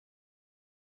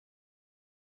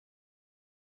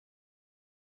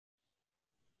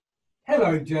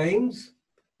Hello, James.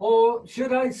 Or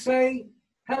should I say,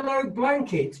 hello,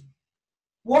 blanket.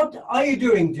 What are you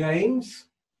doing, James?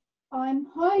 I'm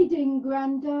hiding,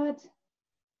 Grandad.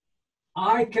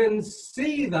 I can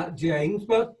see that, James,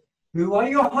 but who are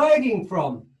you hiding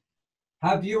from?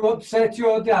 Have you upset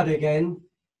your dad again?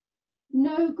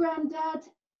 No, Grandad.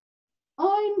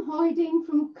 I'm hiding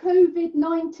from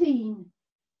COVID-19.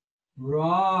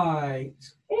 Right.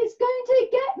 It's going to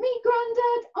get me,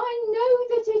 Grandad. I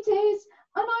know that it is,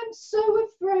 and I'm so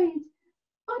afraid.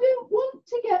 I don't want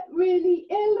to get really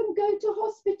ill and go to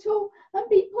hospital and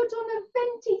be put on a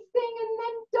venti thing and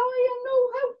then die. And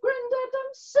oh, how, Grandad,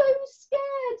 I'm so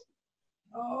scared.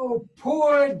 Oh,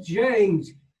 poor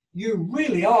James. You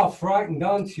really are frightened,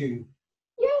 aren't you?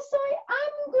 Yes, I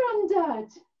am,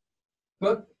 Grandad.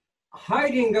 But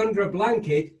hiding under a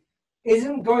blanket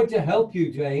isn't going to help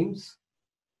you, James.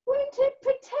 Won't it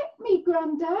protect me,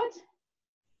 Grandad?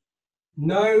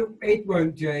 No, it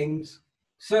won't, James.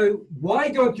 So why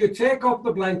don't you take off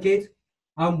the blanket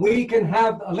and we can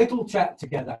have a little chat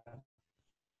together?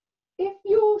 If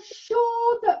you're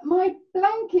sure that my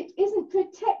blanket isn't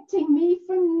protecting me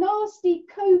from nasty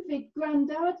COVID,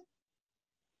 Grandad.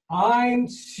 I'm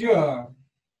sure.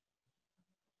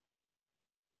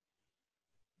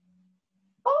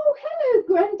 Oh, hello,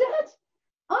 Grandad.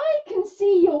 I can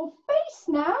see your face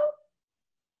now.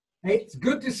 It's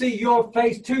good to see your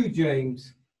face too,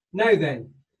 James. Now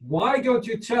then, why don't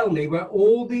you tell me where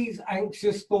all these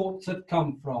anxious thoughts have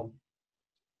come from?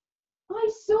 I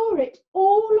saw it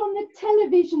all on the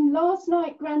television last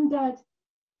night, Grandad.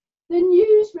 The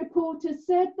news reporter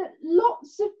said that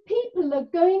lots of people are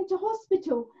going to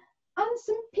hospital and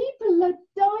some people are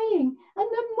dying, and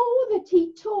the more that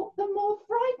he talked, the more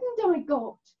frightened I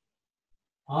got.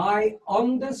 I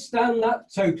understand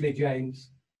that totally,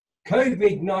 James.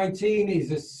 COVID-19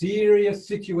 is a serious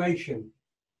situation,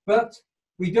 but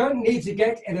we don't need to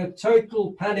get in a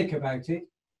total panic about it.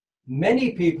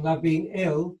 Many people have been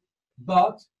ill,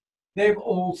 but they've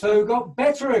also got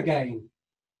better again.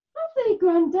 Have they,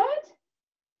 Grandad?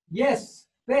 Yes,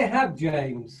 they have,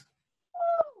 James.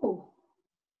 Oh.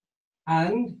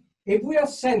 And if we are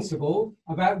sensible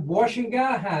about washing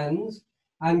our hands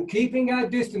and keeping our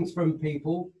distance from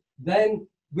people, then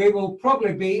we will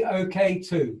probably be okay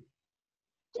too.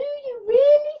 Do you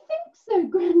really think so,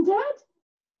 Grandad?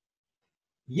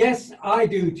 Yes, I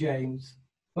do, James.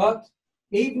 But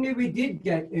even if we did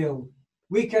get ill,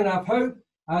 we can have hope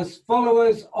as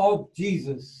followers of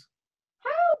Jesus.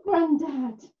 How,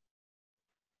 Grandad?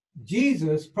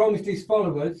 Jesus promised his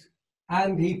followers,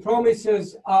 and he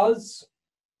promises us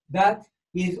that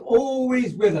he is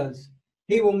always with us.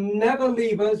 He will never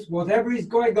leave us, whatever is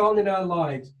going on in our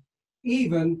lives,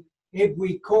 even if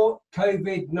we caught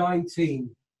COVID-19.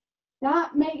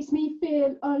 That makes me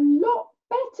feel a lot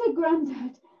better,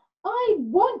 Grandad. I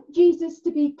want Jesus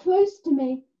to be close to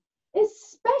me,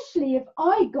 especially if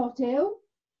I got ill.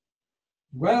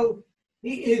 Well,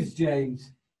 he is,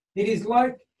 James. It is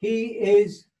like he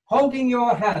is holding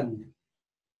your hand.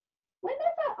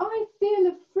 Whenever I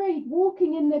feel afraid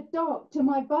walking in the dark to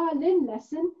my violin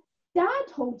lesson,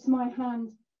 Dad holds my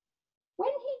hand. When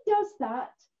he does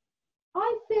that,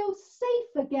 I feel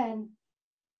safe again.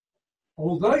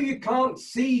 Although you can't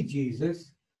see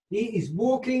Jesus, he is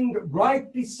walking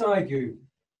right beside you.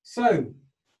 So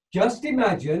just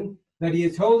imagine that he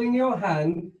is holding your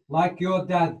hand like your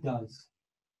dad does.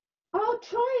 I'll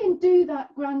try and do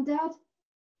that, Grandad.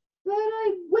 But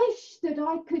I wish that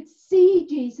I could see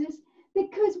Jesus,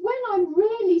 because when I'm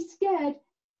really scared,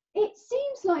 it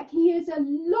seems like he is a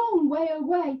long way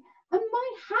away and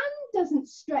my hand doesn't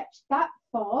stretch that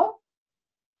far.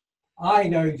 I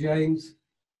know, James.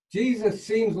 Jesus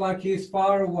seems like he is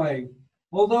far away,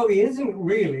 although he isn't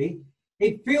really.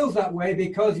 It feels that way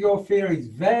because your fear is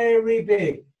very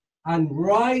big and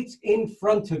right in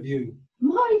front of you.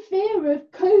 My fear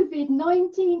of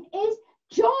COVID-19 is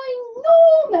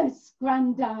ginormous,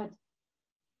 Grandad.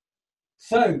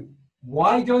 So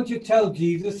why don't you tell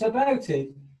Jesus about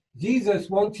it? Jesus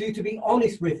wants you to be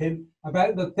honest with him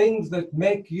about the things that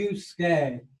make you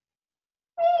scared.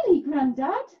 Really,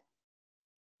 Grandad?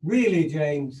 Really,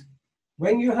 James,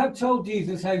 when you have told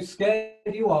Jesus how scared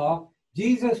you are,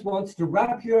 Jesus wants to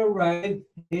wrap you around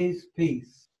his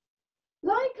peace.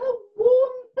 Like a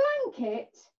warm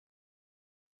blanket?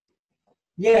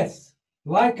 Yes,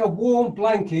 like a warm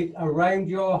blanket around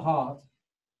your heart.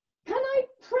 Can I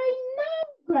pray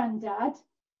now, Grandad?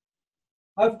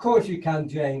 Of course you can,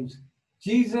 James.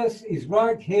 Jesus is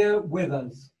right here with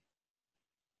us.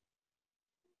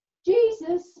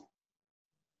 Jesus,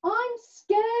 I'm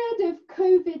scared of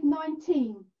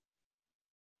COVID-19.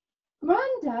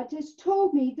 Grandad has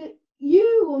told me that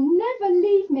you will never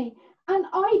leave me, and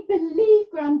I believe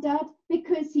Grandad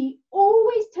because he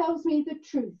always tells me the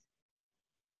truth.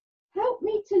 Help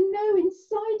me to know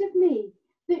inside of me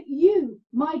that you,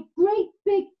 my great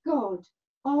big God,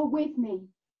 are with me.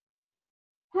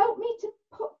 Help me to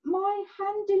put my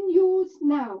hand in yours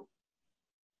now.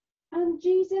 And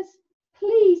Jesus,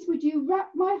 please would you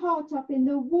wrap my heart up in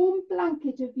the warm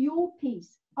blanket of your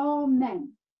peace.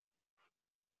 Amen.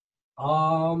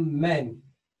 Amen.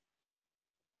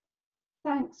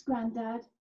 Thanks, Grandad.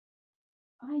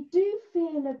 I do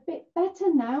feel a bit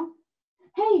better now.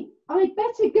 Hey, I'd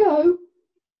better go.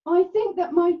 I think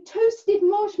that my toasted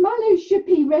marshmallows should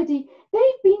be ready.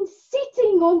 They've been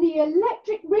sitting on the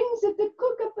electric rings of the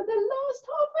cooker for the last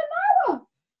half an hour.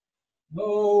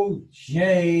 Oh,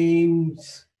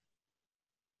 James.